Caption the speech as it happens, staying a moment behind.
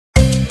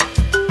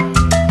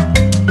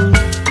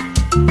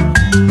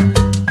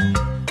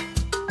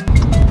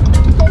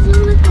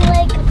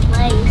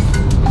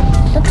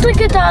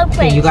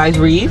Can you guys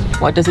read?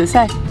 What does it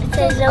say? It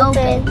says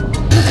open.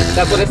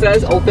 That's what it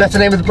says? Open? That's the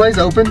name of the place,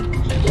 Open?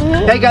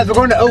 Hey guys, we're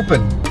going to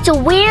Open. It's a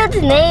weird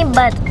name,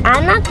 but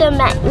I'm not the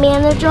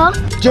manager.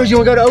 Josie, you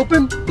want to go to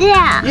Open?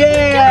 Yeah.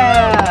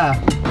 Yeah!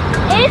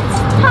 It's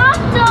Top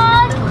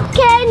Dog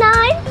K9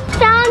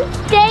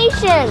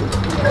 Foundation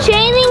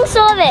Training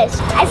Service.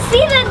 I see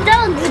the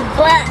dog's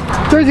butt.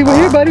 Jersey, we're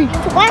here, buddy.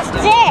 What's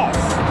this?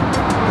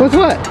 What's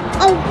what?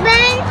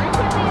 Open.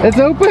 It's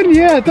open?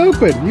 Yeah, it's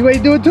open. You ready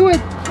to do it to it?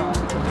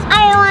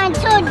 I want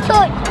to do it.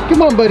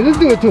 Come on, buddy, let's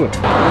do it to it.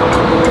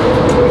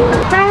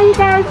 How are you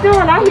guys doing?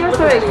 I hear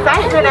some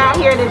excitement out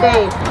here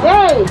today.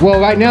 Yay! Well,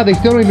 right now they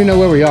still don't even know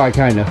where we are,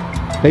 kind of.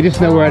 They just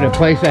know we're at a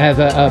place that has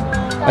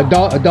a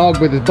dog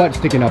with his butt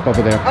sticking up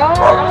over there. Oh,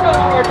 I don't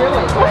know what we're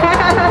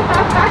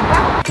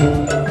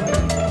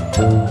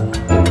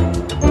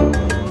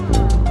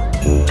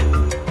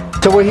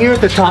doing. So we're here at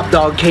the Top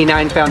Dog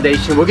K9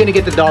 Foundation. We're gonna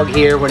get the dog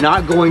here. We're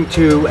not going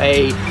to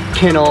a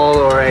kennel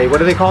or a,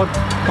 what are they called?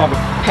 Called a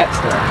pet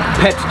store.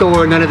 Pet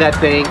store, none of that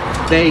thing.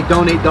 They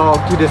donate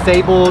dogs to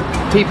disabled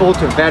people,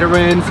 to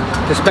veterans,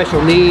 to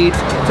special needs.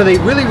 So they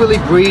really, really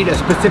breed a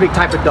specific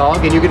type of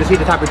dog, and you're gonna see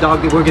the type of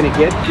dog that we're gonna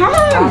get. Hi!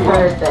 I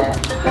heard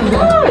that.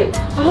 Hi!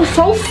 Oh,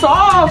 so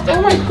soft!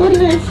 Oh my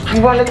goodness!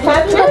 You want to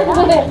touch it?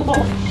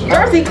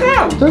 Jersey,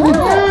 come!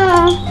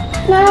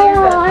 No,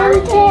 I'm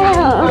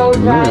down. Oh,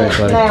 Giant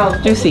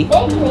Schnauzer. Juicy,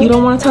 you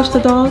don't want to touch the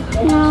dog?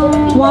 No.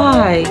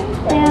 Why?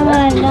 Yeah,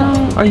 I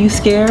don't. Are you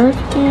scared?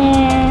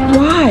 Yeah.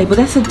 Why? But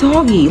that's a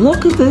doggy.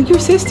 Look at your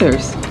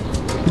sisters.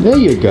 There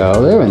you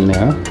go, they're in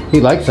there. He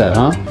likes that,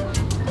 huh?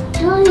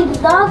 No, the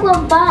dog will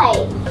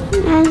bite.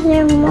 I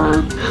said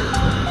what?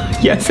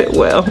 Yes, it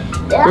will.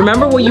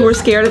 Remember when you were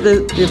scared of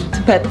to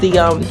pet the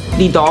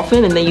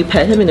dolphin and then you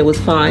pet him and it was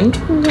fine?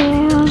 Yeah.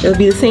 It'll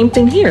be the same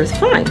thing here. It's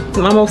fine.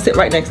 Mom will sit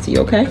right next to you,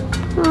 okay? Okay.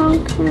 All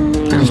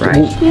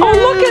right.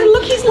 Oh,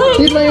 look, he's laying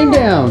He's laying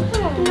down.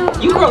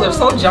 You girls are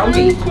so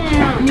jumpy. I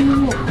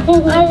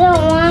don't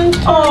want to.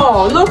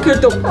 Oh, look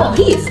at the. Oh,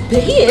 he is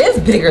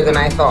bigger than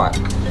I thought.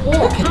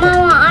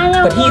 Mama, I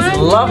don't But he's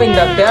want loving to.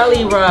 the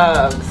belly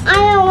rubs. I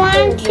don't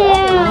want to.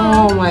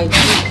 Oh my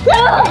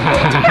God.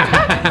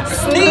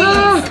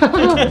 Sneeze.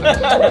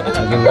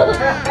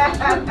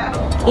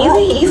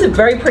 He's a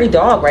very pretty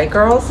dog, right,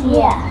 girls?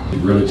 Yeah.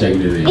 Really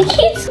taking it He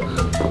keeps.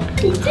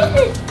 He did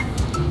it.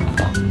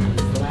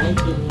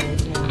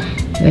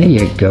 There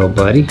you go,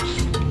 buddy.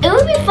 It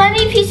would be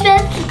funny if he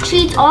spent the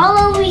treats all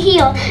over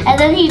here and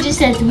then he just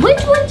says, which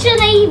one should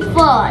I eat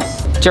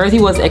first? Jersey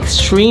was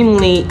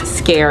extremely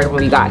scared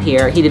when we got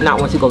here. He did not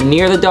want to go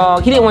near the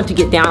dog. He didn't want to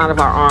get down out of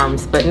our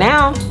arms. But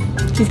now,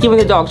 he's giving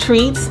the dog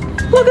treats.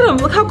 Look at him.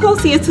 Look how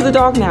close he is to the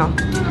dog now.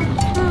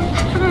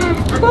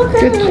 Look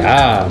at Good him.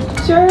 job.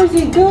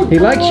 Jersey, good. He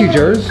likes you,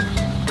 Jers.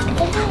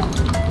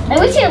 I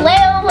wish he'd lay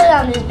over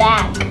on his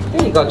back.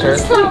 There you go,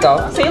 Jersey. There you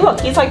go. See,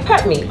 look, he's like,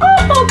 pet me.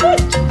 Oh, good.